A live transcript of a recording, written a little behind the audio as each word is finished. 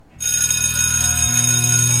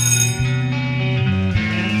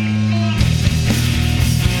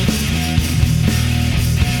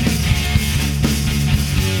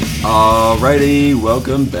Alrighty,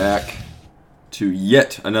 welcome back to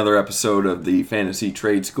yet another episode of the Fantasy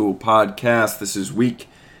Trade School podcast. This is week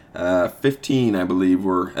 15, I believe.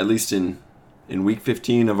 We're at least in week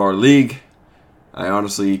 15 of our league. I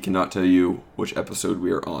honestly cannot tell you which episode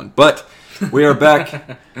we are on, but we are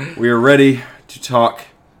back. We are ready to talk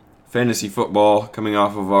fantasy football coming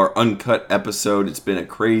off of our uncut episode. It's been a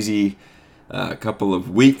crazy couple of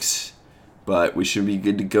weeks, but we should be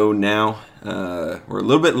good to go now. We're a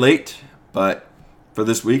little bit late for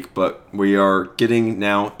this week, but we are getting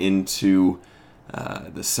now into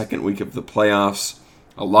the second week of the playoffs.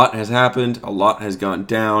 A lot has happened. A lot has gone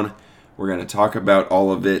down. We're going to talk about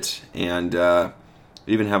all of it and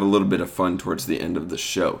even have a little bit of fun towards the end of the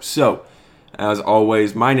show. So, as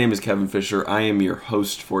always, my name is Kevin Fisher. I am your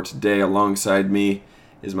host for today. Alongside me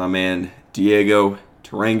is my man Diego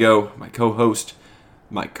Tarango, my co-host,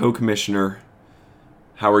 my co-commissioner.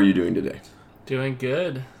 How are you doing today? Doing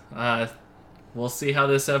good. We'll see how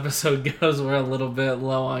this episode goes. We're a little bit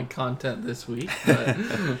low on content this week. But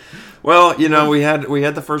well, we had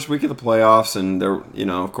the first week of the playoffs, and there,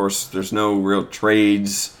 of course, there's no real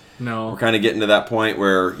trades. No. We're kind of getting to that point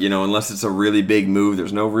where, unless it's a really big move,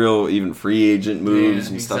 there's no real even free agent moves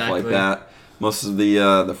and stuff like that. Most of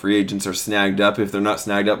the free agents are snagged up. If they're not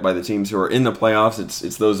snagged up by the teams who are in the playoffs,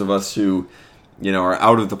 it's those of us who are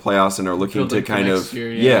out of the playoffs and are looking to kind of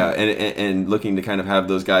and looking to kind of have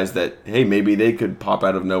those guys that, hey, maybe they could pop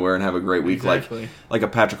out of nowhere and have a great week, like a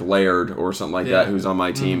Patrick Laird or something like that, who's on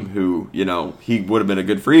my team, who he would have been a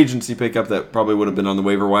good free agency pickup that probably would have been on the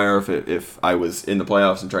waiver wire if I was in the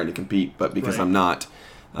playoffs and trying to compete, but because I'm not,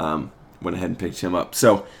 went ahead and picked him up.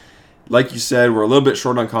 So, like you said, we're a little bit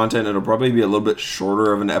short on content. It'll probably be a little bit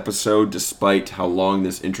shorter of an episode, despite how long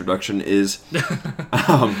this introduction is.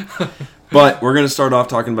 But we're going to start off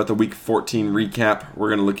talking about the Week 14 recap. We're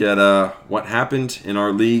going to look at what happened in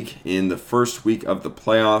our league in the first week of the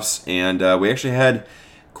playoffs. And we actually had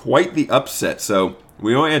quite the upset. So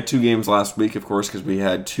we only had 2 games last week, of course, because we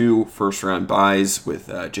had 2 first-round buys with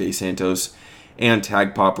Jay Santos and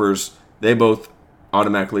Tag Poppers. They both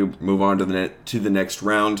automatically move on to the next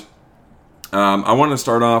round. I want to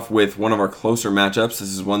start off with one of our closer matchups. This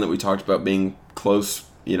is one that we talked about being close,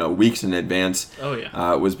 weeks in advance. Oh,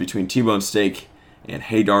 yeah. It was between T-Bone Steak and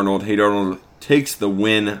Hey Darnold. Hey Darnold takes the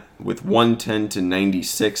win with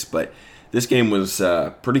 110-96, but this game was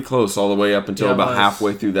pretty close all the way up until about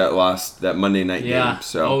halfway through that Monday night game.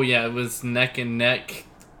 So. Oh, yeah, it was neck and neck.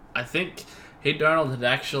 I think Hey Darnold had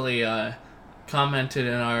actually commented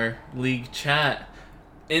in our league chat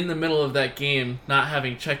in the middle of that game, not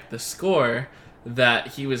having checked the score, that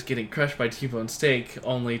he was getting crushed by T-Bone Steak,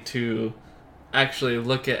 only to actually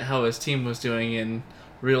look at how his team was doing and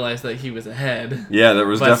realize that he was ahead. Yeah, there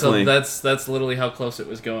was definitely. So that's literally how close it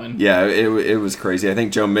was going. Yeah, it was crazy. I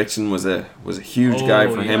think Joe Mixon was a huge guy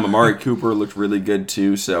for him. Amari Cooper looked really good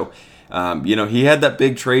too. So, he had that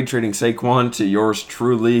big trading Saquon to yours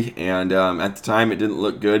truly, and at the time it didn't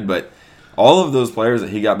look good, but all of those players that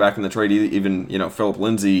he got back in the trade, even Philip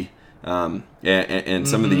Lindsay and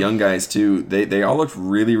some of the young guys too, they all looked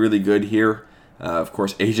really, really good here. Of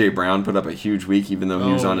course, A.J. Brown put up a huge week, even though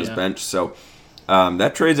he was on his bench. So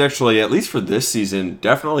that trade's actually, at least for this season,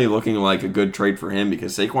 definitely looking like a good trade for him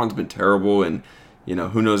because Saquon's been terrible, and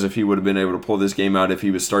who knows if he would have been able to pull this game out if he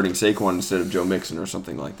was starting Saquon instead of Joe Mixon or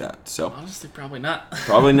something like that. So honestly, probably not.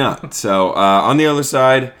 Probably not. So on the other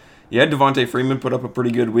side, you had Devontae Freeman put up a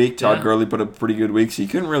pretty good week. Todd Gurley put up a pretty good week. So you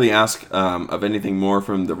couldn't really ask of anything more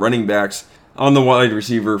from the running backs. On the wide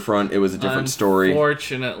receiver front, it was a different story.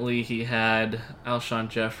 Unfortunately, he had Alshon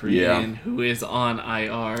Jeffrey in, who is on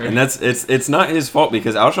IR. And it's not his fault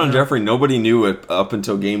because Alshon Jeffrey, nobody knew it up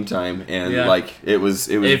until game time. And it was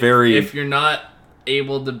very... If you're not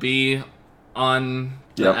able to be on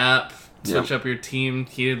the app, switch up your team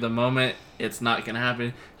heat of the moment, it's not going to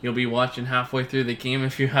happen. You'll be watching halfway through the game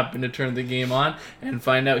if you happen to turn the game on and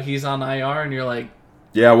find out he's on IR and you're like...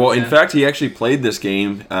 Yeah, well, in fact, he actually played this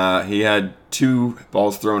game. He had 2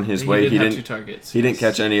 balls thrown his way. He didn't have 2 targets. He didn't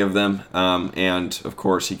catch any of them. And, of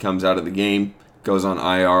course, he comes out of the game, goes on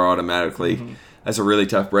IR automatically. Mm-hmm. That's a really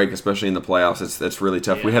tough break, especially in the playoffs. That's really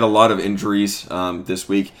tough. Yeah. We had a lot of injuries this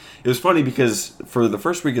week. It was funny because for the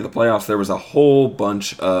first week of the playoffs, there was a whole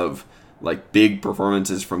bunch of big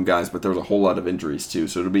performances from guys, but there was a whole lot of injuries too.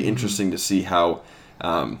 So it'll be interesting to see how,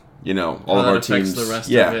 all of our teams. The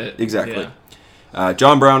rest of it. Exactly. Yeah.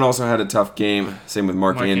 John Brown also had a tough game. Same with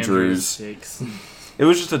Mark Andrews. It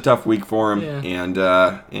was just a tough week for him,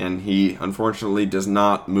 and he unfortunately does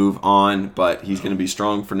not move on. But he's going to be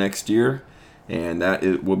strong for next year, and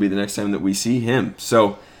will be the next time that we see him.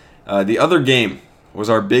 So the other game was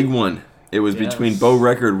our big one. It was between Bo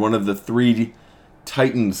Record, one of the 3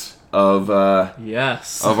 titans of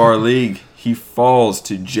of our league. He falls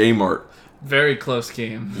to J-Mart. Very close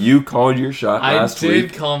game. You called your shot last week. I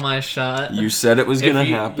did call my shot. You said it was going to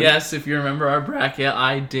happen. Yes, if you remember our bracket,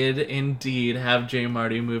 I did indeed have J.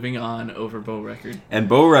 Marty moving on over Bo Record. And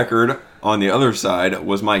Bo Record, on the other side,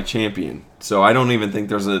 was my champion. So I don't even think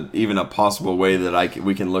there's even a possible way that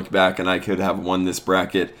we can look back and I could have won this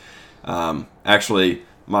bracket. Actually,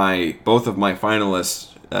 both of my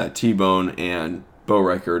finalists, T-Bone and Bo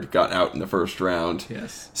Record, got out in the first round.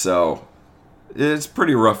 Yes. So it's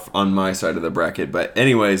pretty rough on my side of the bracket. But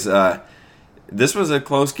anyways, this was a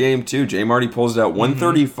close game too. J. Marty pulls it out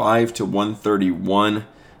 135 to 131.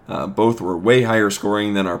 Both were way higher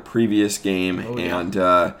scoring than our previous game. Oh,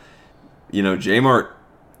 yeah. And, J. Mart,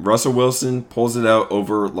 Russell Wilson pulls it out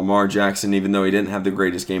over Lamar Jackson, even though he didn't have the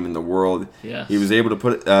greatest game in the world. Yes. He was able to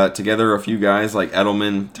put together a few guys like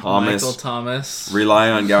Edelman, Thomas. Michael Thomas. Rely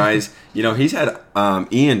on guys. He's had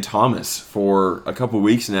Ian Thomas for a couple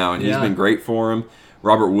weeks now, and he's been great for him.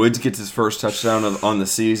 Robert Woods gets his first touchdown on the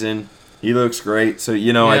season. He looks great. So,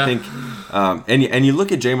 I think and you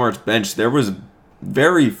look at J-Mart's bench, there was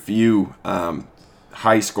very few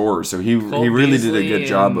high scorers. So he really did a good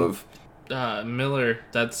job of Miller,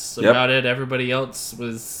 that's about it. Everybody else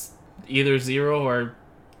was either 0 or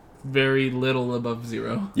very little above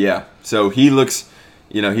 0. Yeah, so he looks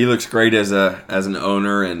great as an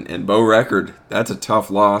owner, and Bo Record, that's a tough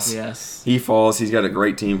loss. Yes. He falls. He's got a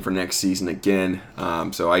great team for next season again.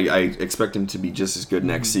 So I expect him to be just as good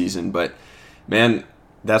next season. But man,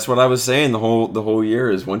 that's what I was saying the whole year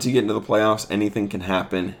is once you get into the playoffs, anything can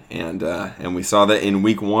happen, and we saw that in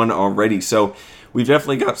week 1 already. So we've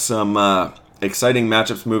definitely got some exciting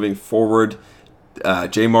matchups moving forward.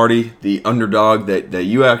 J. Marty, the underdog that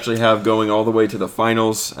you actually have going all the way to the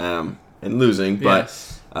finals and losing,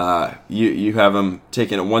 but you have him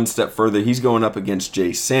taking it one step further. He's going up against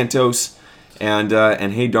Jay Santos, and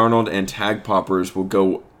Hey Darnold and Tag Poppers will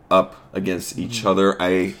go up against each other.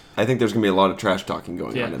 I think there's going to be a lot of trash talking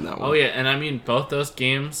going on in that one. Oh, yeah, and I mean, both those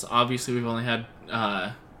games, obviously we've only had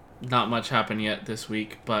not much happen yet this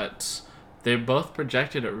week, but they're both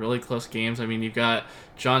projected at really close games. I mean, you've got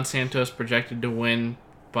John Santos projected to win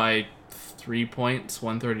by 3 points,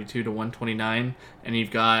 132 to 129, and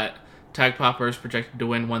you've got Tag Poppers projected to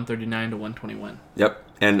win 139 to 121. Yep,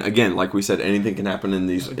 and again, like we said, anything can happen in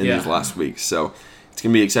these last weeks. So it's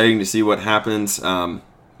going to be exciting to see what happens.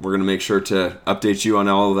 We're going to make sure to update you on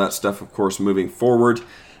all of that stuff, of course, moving forward.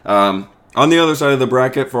 On the other side of the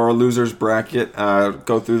bracket, for our losers bracket,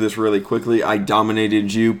 go through this really quickly. I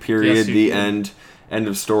dominated you, period, Yes, you the did. end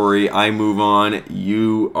of story. I move on.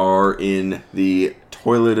 You are in the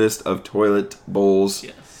toiletest of toilet bowls.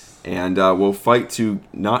 Yes. And we'll fight to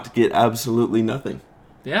not get absolutely nothing.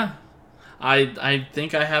 Yeah. I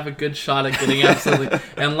think I have a good shot at getting absolutely...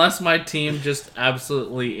 unless my team just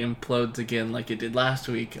absolutely implodes again like it did last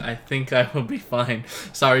week, I think I will be fine.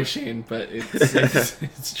 Sorry, Shane, but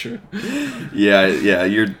it's true. Yeah,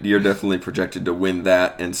 you're definitely projected to win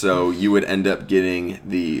that, and so you would end up getting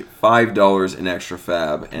the $5 in extra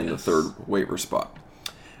fab and the third waiver spot.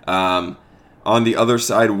 On the other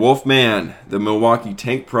side, Wolfman, the Milwaukee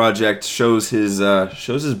Tank Project, shows his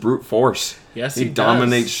brute force. Yes, he he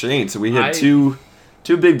dominates does. Shane. So we had two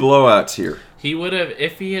big blowouts here. He would have,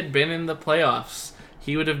 if he had been in the playoffs,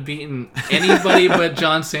 he would have beaten anybody but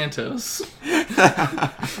John Santos.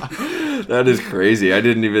 That is crazy. I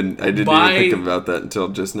didn't even think about that until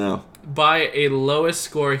just now. By a lowest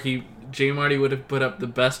score, J. Marty would have put up the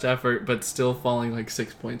best effort, but still falling like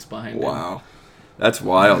 6 points behind him. Wow. That's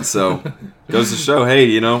wild. So goes to show,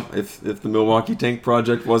 hey, if the Milwaukee Tank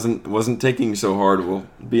Project wasn't taking so hard, it will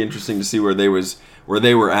be interesting to see where they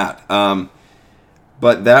were at.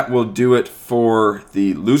 But that will do it for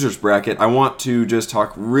the losers bracket. I want to just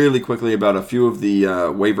talk really quickly about a few of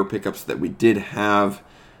the waiver pickups that we did have.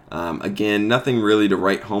 Again, nothing really to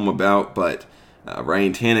write home about, but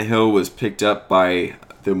Ryan Tannehill was picked up by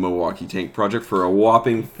the Milwaukee Tank Project for a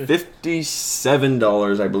whopping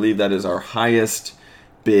 $57. I believe that is our highest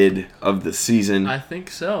bid of the season. I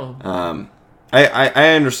think so.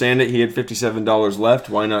 I understand it. He had $57 left.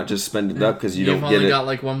 Why not just spend it up? Because you don't get it. You've only got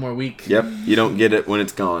like one more week. Yep, you don't get it when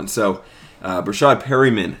it's gone. So, Brashad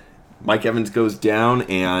Perryman, Mike Evans goes down,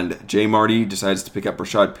 and J. Marty decides to pick up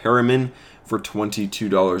Brashad Perryman for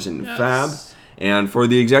 $22 in fab. And for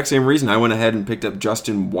the exact same reason, I went ahead and picked up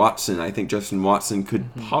Justin Watson. I think Justin Watson could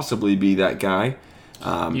possibly be that guy.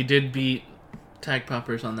 You did beat tag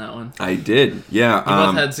poppers on that one. I did, yeah. We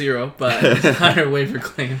both had 0, but higher waiver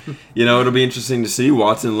claim. It'll be interesting to see.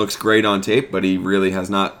 Watson looks great on tape, but he really has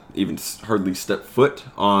not even hardly stepped foot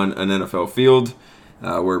on an NFL field.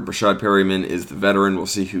 Where Brashad Perryman is the veteran. We'll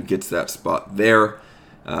see who gets that spot there.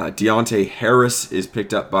 Deontay Harris is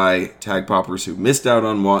picked up by tag poppers who missed out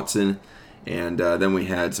on Watson. And then we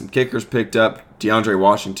had some kickers picked up. DeAndre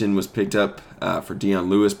Washington was picked up for Dion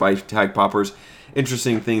Lewis by tag poppers.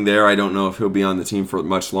 Interesting thing there, I don't know if he'll be on the team for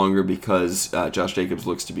much longer because Josh Jacobs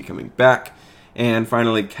looks to be coming back. And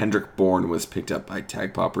finally, Kendrick Bourne was picked up by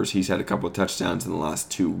tag poppers. He's had a couple of touchdowns in the last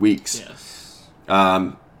 2 weeks. Yes.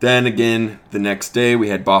 Then again, the next day, we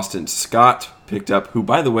had Boston Scott picked up, who,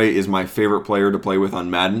 by the way, is my favorite player to play with on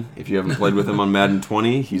Madden. If you haven't played with him on Madden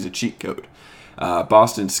 20, he's a cheat code.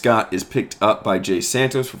 Boston Scott is picked up by Jay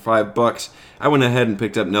Santos for $5. I went ahead and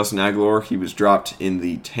picked up Nelson Aguilar. He was dropped in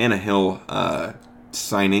the Tannehill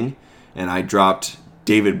signing, and I dropped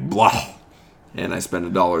David Blah, and I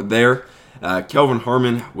spent $1 there. Kelvin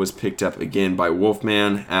Harmon was picked up again by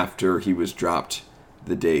Wolfman after he was dropped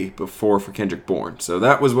the day before for Kendrick Bourne. So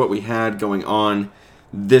that was what we had going on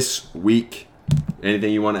this week.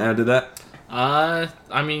 Anything you want to add to that?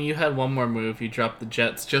 You had one more move. You dropped the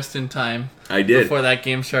Jets just in time. I did. Before that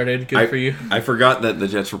game started. Good for you. I forgot that the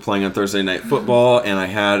Jets were playing on Thursday Night Football, and I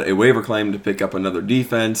had a waiver claim to pick up another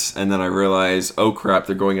defense, and then I realized, oh crap,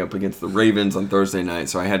 they're going up against the Ravens on Thursday night,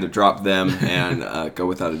 so I had to drop them and go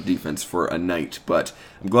without a defense for a night. But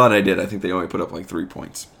I'm glad I did. I think they only put up like 3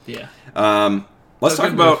 points. Yeah. Let's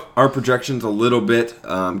talk about our projections a little bit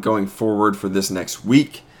going forward for this next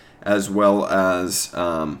week, as well as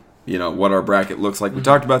what our bracket looks like. We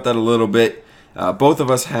talked about that a little bit. Both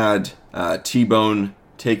of us had T-Bone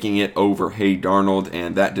taking it over Hey Darnold,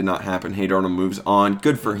 and that did not happen. Hey Darnold moves on.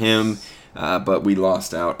 Good for him, but we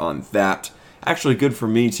lost out on that. Actually, good for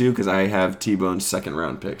me, too, because I have T-Bone's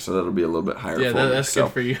second-round pick, so that'll be a little bit higher for me. That's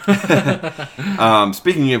good for you.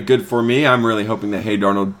 Speaking of good for me, I'm really hoping that Hey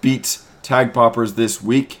Darnold beats Tag Poppers this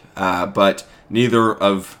week, but neither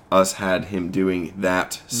of us had him doing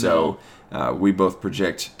that, so... we both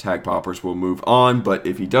project Tag Poppers will move on, but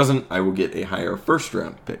if he doesn't, I will get a higher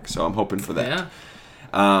first-round pick. So I'm hoping for that.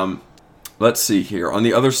 Yeah. Let's see here. On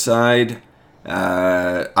the other side,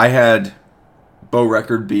 I had Bo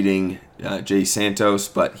Record beating Jay Santos,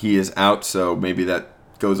 but he is out, so maybe that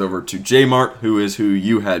goes over to J Mart, who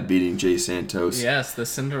you had beating Jay Santos. Yes, the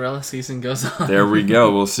Cinderella season goes on. There we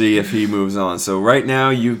go. We'll see if he moves on. So right now,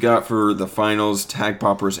 you've got for the finals Tag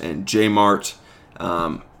Poppers and J Mart.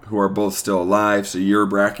 Who are both still alive, so your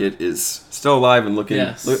bracket is still alive and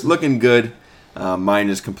looking good. Mine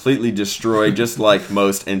is completely destroyed, just like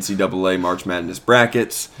most NCAA March Madness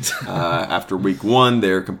brackets. After week 1,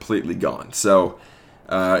 they're completely gone. So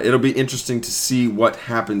it'll be interesting to see what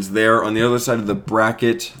happens there. On the other side of the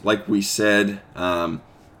bracket, like we said,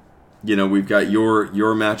 we've got your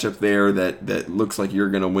matchup there that looks like you're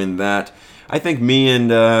going to win that. I think me and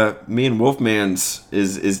Wolfman's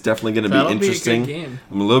is definitely going to be interesting. Be a good game.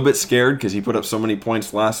 I'm a little bit scared because he put up so many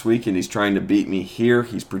points last week, and he's trying to beat me here.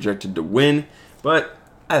 He's projected to win, but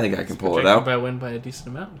I think I can pull it out. Win by a decent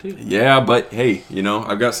amount too. Yeah, but hey,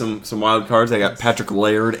 I've got some wild cards. I got Patrick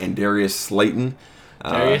Laird and Darius Slayton.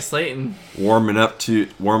 Warming up to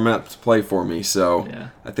play for me. So yeah.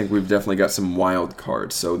 I think we've definitely got some wild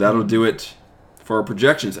cards. So that'll do it for our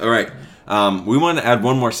projections. All right. We want to add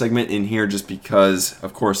one more segment in here just because,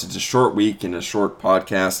 of course, it's a short week and a short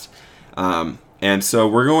podcast. And so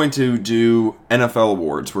we're going to do NFL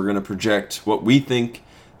awards. We're going to project what we think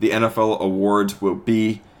the NFL awards will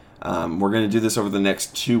be. We're going to do this over the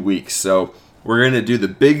next 2 weeks. So we're going to do the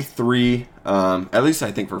big 3, at least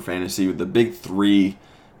I think for fantasy, the big 3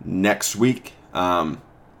 next week. And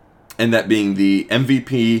that being the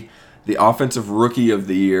MVP, the Offensive Rookie of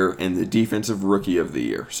the Year, and the Defensive Rookie of the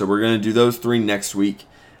Year. So we're going to do those 3 next week.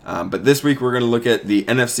 But this week we're going to look at the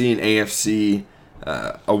NFC and AFC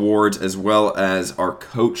awards as well as our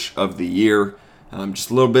Coach of the Year. Just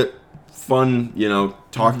a little bit fun,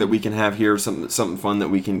 talk that we can have here, something fun that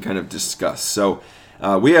we can kind of discuss. So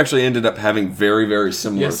we actually ended up having very, very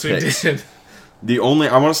similar picks. Yes, we did.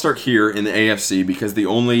 I want to start here in the AFC because the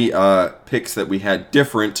only picks that we had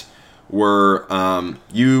different were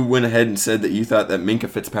you went ahead and said that you thought that Minkah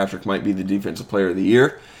Fitzpatrick might be the Defensive Player of the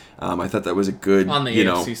Year. I thought that was a good... On the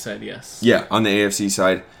AFC side, yes. Yeah, on the AFC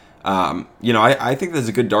side. I think that's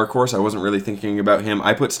a good dark horse. I wasn't really thinking about him.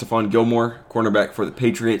 I put Stephon Gilmore, cornerback for the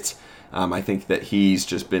Patriots. I think that he's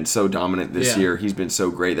just been so dominant this year. He's been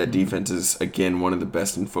so great. That defense is, again, one of the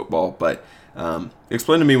best in football. But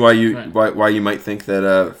explain to me why you might think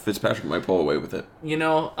that Fitzpatrick might pull away with it.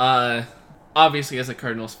 Obviously, as a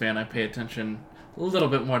Cardinals fan, I pay attention a little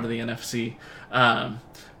bit more to the NFC.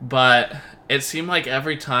 But it seemed like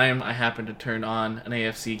every time I happened to turn on an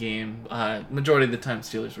AFC game, majority of the time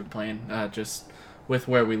Steelers were playing, just with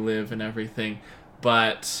where we live and everything.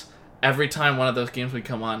 But every time one of those games would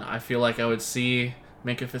come on, I feel like I would see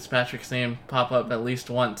Minkah Fitzpatrick's name pop up at least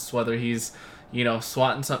once, whether he's,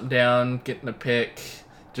 swatting something down, getting a pick,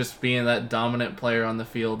 just being that dominant player on the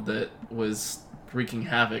field that was wreaking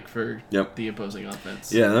havoc for the opposing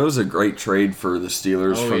offense. Yeah, that was a great trade for the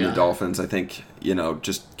Steelers from the Dolphins. I think,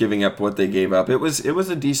 just giving up what they gave up. It was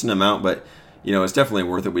a decent amount, but it's definitely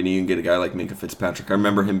worth it when you can get a guy like Minkah Fitzpatrick. I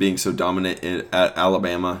remember him being so dominant at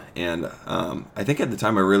Alabama, and I think at the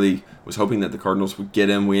time I really was hoping that the Cardinals would get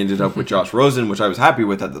him. We ended up with Josh Rosen, which I was happy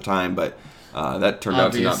with at the time, but that turned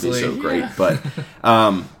out to not be so great. But,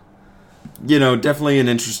 definitely an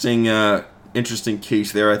interesting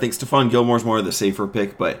case there. I think Stephon Gilmore's more of the safer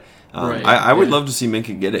pick, but I would love to see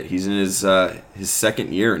Minkah get it. He's in his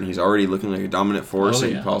second year, and he's already looking like a dominant force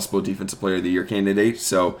and possible Defensive Player of the Year candidate.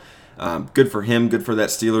 So good for him, good for that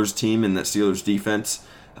Steelers team and that Steelers defense.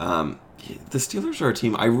 The Steelers are a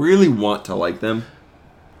team, I really want to like them,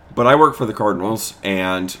 but I work for the Cardinals,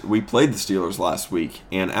 and we played the Steelers last week,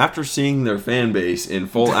 and after seeing their fan base in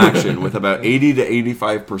full action with about 80 to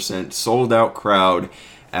 85% sold out crowd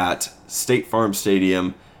at State Farm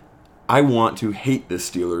Stadium, I want to hate the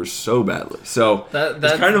Steelers so badly. So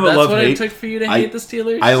it's kind of a love-hate. That's what it took for you to hate the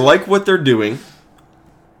Steelers? I like what they're doing.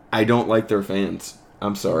 I don't like their fans.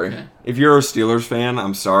 I'm sorry. Okay. If you're a Steelers fan,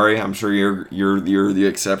 I'm sorry. I'm sure you're the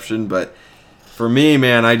exception, but for me,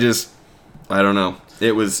 man, I don't know.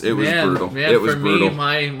 It was brutal. Man, it was brutal.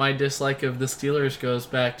 Me, my dislike of the Steelers goes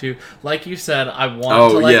back to, like you said, I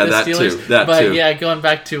want to like the Steelers. That too. Yeah, going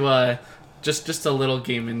back to just a little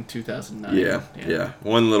game in 2009. Yeah.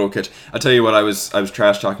 One little catch. I'll tell you what, I was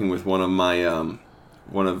trash talking with one of my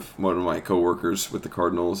coworkers with the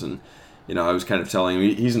Cardinals, and I was kind of telling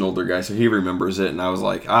him, he's an older guy, so he remembers it, and I was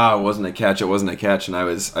like, it wasn't a catch, and I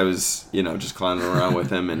was just clowning around with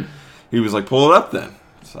him, and he was like, pull it up then.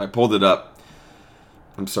 So I pulled it up.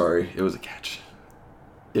 I'm sorry, it was a catch.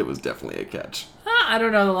 It was definitely a catch. I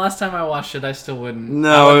don't know. The last time I watched it, I still wouldn't.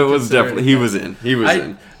 No, it was definitely. He was in. He was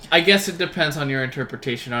in. I guess it depends on your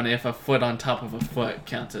interpretation on if a foot on top of a foot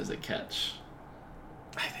counts as a catch.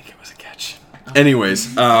 I think it was a catch.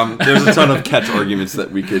 Anyways, there's a ton of catch arguments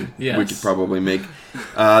that we could probably make.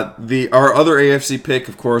 Our other AFC pick,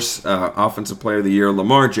 of course, Offensive Player of the Year,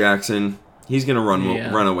 Lamar Jackson. He's gonna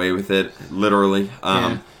run away with it, literally.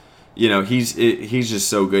 He's just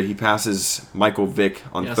so good. He passes Michael Vick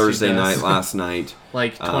on Thursday night last night.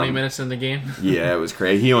 20 minutes in the game? Yeah, it was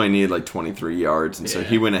crazy. He only needed 23 yards, and so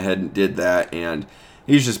he went ahead and did that, and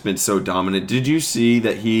he's just been so dominant. Did you see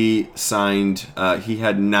that he signed, he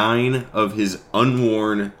had 9 of his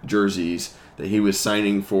unworn jerseys that he was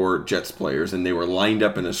signing for Jets players, and they were lined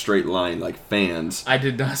up in a straight line like fans. I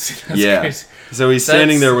did not see that. Yeah, crazy. So he's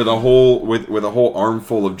standing there with a whole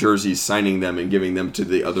armful of jerseys, signing them and giving them to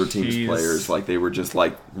the other team's players like they were just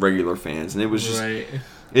like regular fans, and it was just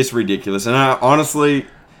it's ridiculous. And honestly,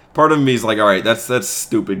 part of me is like, all right, that's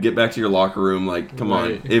stupid. Get back to your locker room. Like, come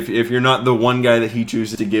on. If you're not the one guy that he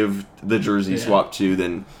chooses to give the jersey swap to,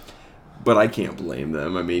 then. But I can't blame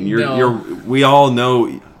them. I mean, we all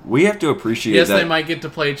know. We have to appreciate that. Yes, they might get to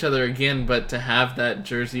play each other again, but to have that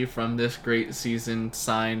jersey from this great season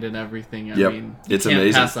signed and everything, I mean, it's can't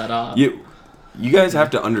amazing. Pass that off. You guys have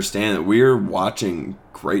to understand that we're watching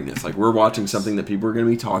greatness. Like, we're watching something that people are going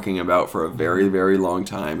to be talking about for a very, very long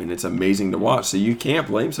time, and it's amazing to watch. So you can't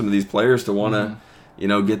blame some of these players to want to,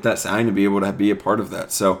 get that sign and be able to be a part of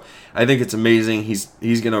that. So I think it's amazing. He's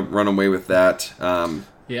going to run away with that.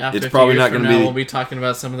 It's probably not going to be. We'll be talking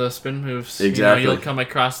about some of those spin moves. Exactly. You'll come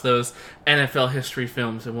across those NFL history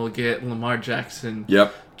films, and we'll get Lamar Jackson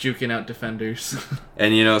juking out defenders.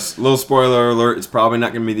 And little spoiler alert: it's probably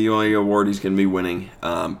not going to be the only award he's going to be winning.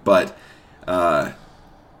 But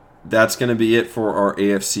that's going to be it for our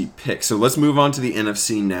AFC pick. So let's move on to the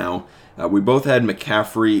NFC now. We both had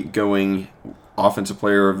McCaffrey going Offensive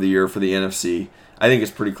Player of the Year for the NFC. I think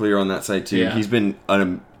it's pretty clear on that side too. Yeah. He's been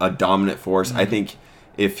a dominant force. I think.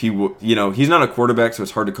 If he he's not a quarterback, so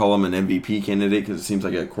it's hard to call him an MVP candidate because it seems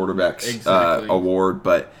like a quarterback's award.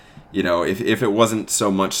 But if it wasn't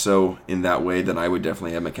so much so in that way, then I would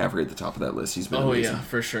definitely have McCaffrey at the top of that list. He's been amazing.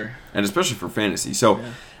 For sure, and especially for fantasy. So,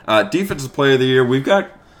 Defensive Player of the Year, we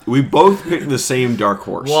both picked the same dark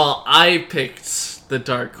horse. Well, I picked the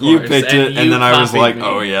dark horse. You picked it, and then I was like,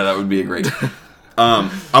 oh yeah, that would be a great. I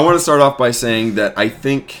want to start off by saying that I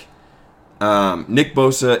think. Nick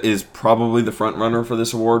Bosa is probably the front runner for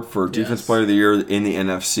this award for Defense Player of the Year in the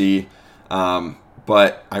NFC. But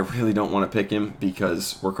but I really don't want to pick him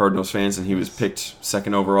because we're Cardinals fans, and he was picked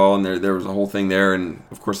second overall, and there was a whole thing there, and,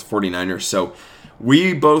 of course, the 49ers. So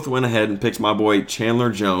we both went ahead and picked my boy Chandler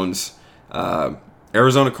Jones,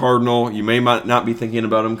 Arizona Cardinal. You may not be thinking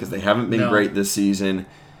about him because they haven't been great this season,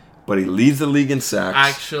 but he leads the league in sacks.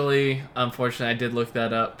 Actually, unfortunately, I did look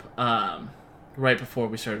that up right before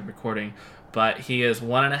we started recording, but he is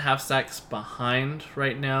 1.5 sacks behind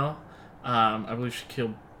right now. I believe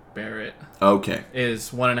Shaquille Barrett is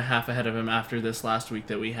 1.5 ahead of him after this last week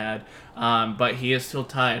that we had, but he is still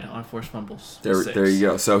tied on forced fumbles. There you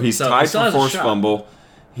go. So he's tied for forced fumble.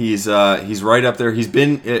 He's right up there. He's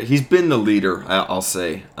been the leader, I'll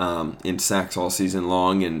say, in sacks all season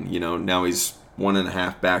long, and now he's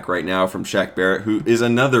 1.5 back right now from Shaq Barrett, who is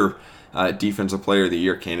another Defensive Player of the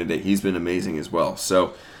Year candidate. He's been amazing as well.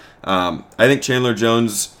 So I think Chandler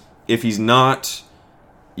Jones, if he's not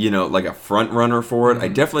like a front runner for it, I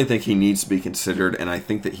definitely think he needs to be considered, and I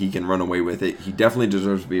think that he can run away with it. He definitely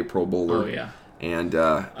deserves to be a Pro Bowler. Oh yeah. And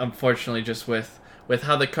unfortunately, just with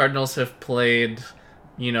how the Cardinals have played,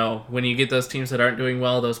 when you get those teams that aren't doing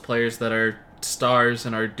well, those players that are stars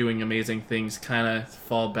and are doing amazing things kind of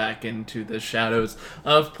fall back into the shadows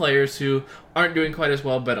of players who aren't doing quite as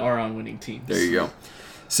well but are on winning teams. There you go.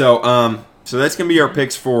 So that's going to be our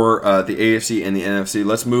picks for the AFC and the NFC.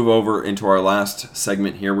 Let's move over into our last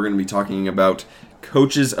segment here. We're going to be talking about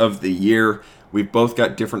Coaches of the Year. We've both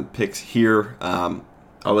got different picks here. I'll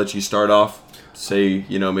let you start off. Say,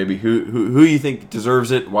 maybe who you think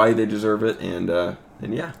deserves it, why they deserve it, and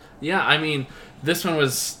yeah. Yeah, I mean, this one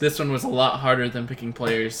was a lot harder than picking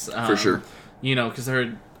players. For sure. Because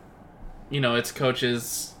they're, it's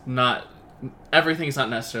coaches, not... Everything's not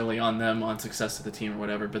necessarily on them, on success of the team or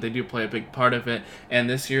whatever, but they do play a big part of it. And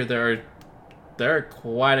this year there are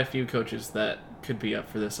quite a few coaches that could be up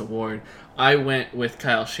for this award. I went with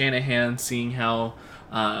Kyle Shanahan, seeing how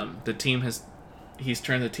he's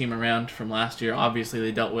turned the team around from last year. Obviously,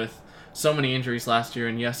 they dealt with so many injuries last year,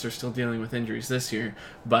 and yes, they're still dealing with injuries this year.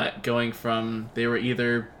 But going from, they were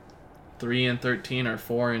either 3-13 or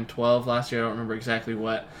 4-12 last year. I don't remember exactly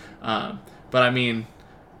what, but I mean,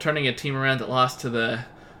 turning a team around that lost to the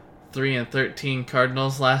 3-13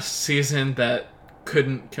 Cardinals last season that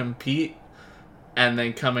couldn't compete, and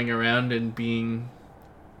then coming around and being,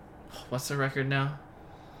 what's the record now?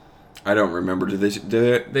 I don't remember. Did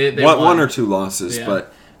they one or two losses? Yeah.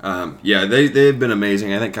 But they've been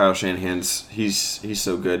amazing. I think Kyle Shanahan's he's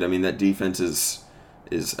so good. I mean, that defense is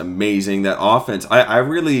amazing. That offense, I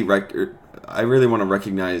really want to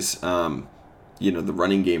recognize the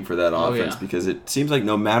running game for that offense, because it seems like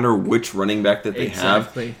no matter which running back that they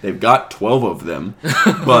have, they've got 12 of them,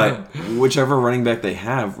 but whichever running back they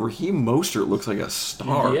have, Raheem Mostert looks like a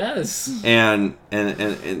star. Yes. And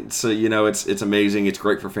so, it's amazing. It's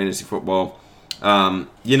great for fantasy football.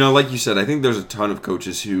 Like you said, I think there's a ton of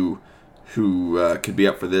coaches who could be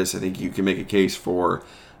up for this. I think you can make a case for,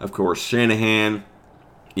 of course, Shanahan,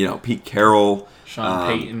 Pete Carroll, Sean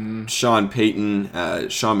Payton, Sean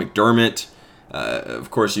McDermott. Of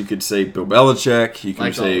course, you could say Bill Belichick. You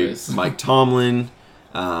could say always. Mike Tomlin.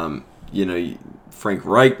 Frank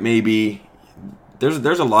Reich maybe.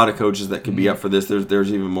 There's a lot of coaches that could be up for this.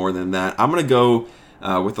 There's even more than that. I'm gonna go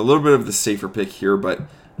with a little bit of the safer pick here, but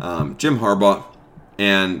Jim Harbaugh.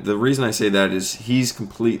 And the reason I say that is he's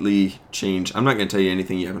completely changed. I'm not going to tell you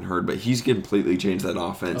anything you haven't heard, but he's completely changed that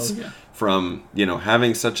offense from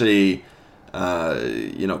having such a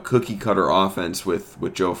cookie cutter offense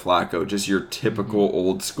with Joe Flacco, just your typical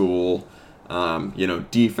old school,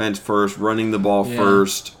 defense first, running the ball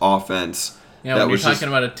first offense. Yeah, when you're talking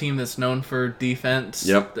about a team that's known for defense,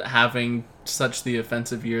 having such the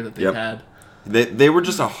offensive year that they've had. They were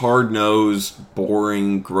just a hard-nosed,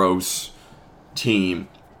 boring, gross team,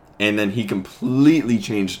 and then he completely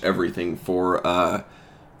changed everything for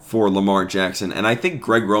Lamar Jackson. And I think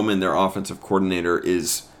Greg Roman, their offensive coordinator,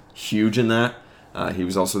 is huge in that. He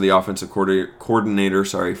was also the offensive coordinator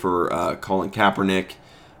for Colin Kaepernick.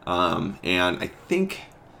 And I think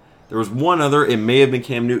there was one other. It may have been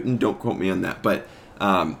Cam Newton. Don't quote me on that. But,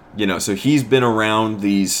 so he's been around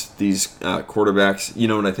these quarterbacks. You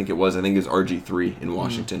know what I think it was? I think it was RG3 in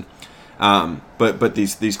Washington. But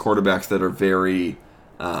these quarterbacks that are very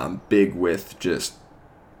big with just,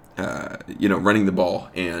 running the ball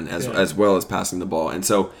and as well as passing the ball. And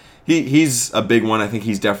so he's a big one. I think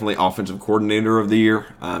he's definitely offensive coordinator of the year,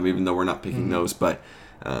 even though we're not picking those. But,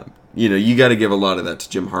 you got to give a lot of that to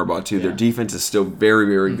Jim Harbaugh, too. Yeah. Their defense is still very,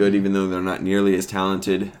 very good, even though they're not nearly as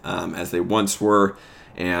talented as they once were.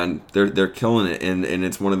 And they're killing it. And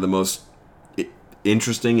it's one of the most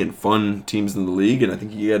interesting and fun teams in the league. And I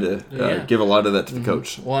think you got to give a lot of that to the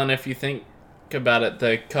coach. Well, and if you think about it,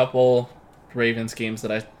 the couple Ravens games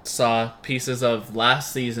that I saw pieces of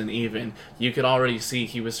last season even, you could already see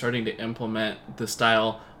he was starting to implement the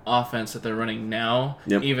style offense that they're running now,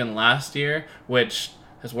 even last year, which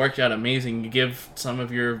has worked out amazing. You give some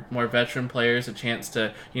of your more veteran players a chance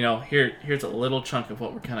to, here's a little chunk of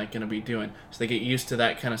what we're kind of going to be doing. So they get used to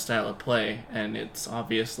that kind of style of play, and it's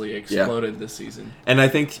obviously exploded this season. And I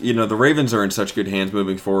think, the Ravens are in such good hands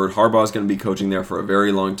moving forward. Harbaugh's going to be coaching there for a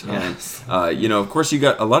very long time. Yes. Of course, you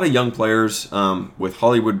got a lot of young players with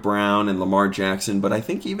Hollywood Brown and Lamar Jackson, but I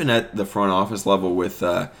think even at the front office level with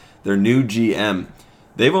their new GM,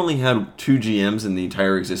 they've only had 2 GMs in the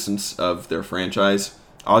entire existence of their franchise.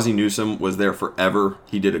 Ozzie Newsome was there forever.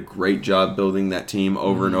 He did a great job building that team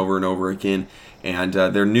over and over and over again. And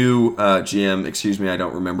their new GM, I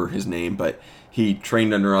don't remember his name, but he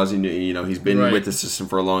trained under Ozzie. He's been with the system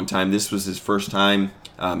for a long time. This was his first time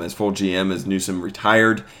as full GM as Newsome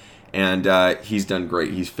retired. And he's done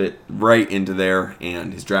great. He's fit right into there,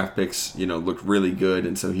 and his draft picks, looked really good.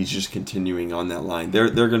 And so he's just continuing on that line.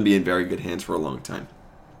 They're going to be in very good hands for a long time.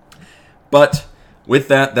 But with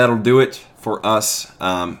that, that'll do it for us.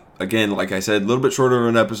 Again, like I said, a little bit shorter of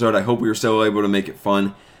an episode. I hope we were still able to make it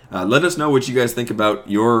fun. Let us know what you guys think about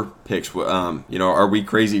your picks. Are we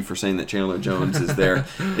crazy for saying that Chandler Jones is there?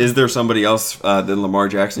 Is there somebody else than Lamar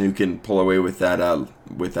Jackson who can pull away with that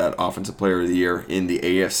Offensive Player of the Year in the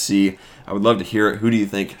AFC? I would love to hear it. Who do you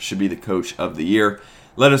think should be the Coach of the Year?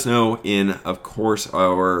 Let us know in, of course,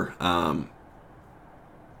 our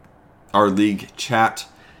league chat.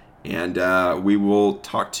 And we will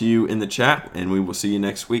talk to you in the chat, and we will see you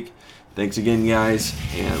next week. Thanks again, guys,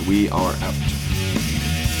 and we are out.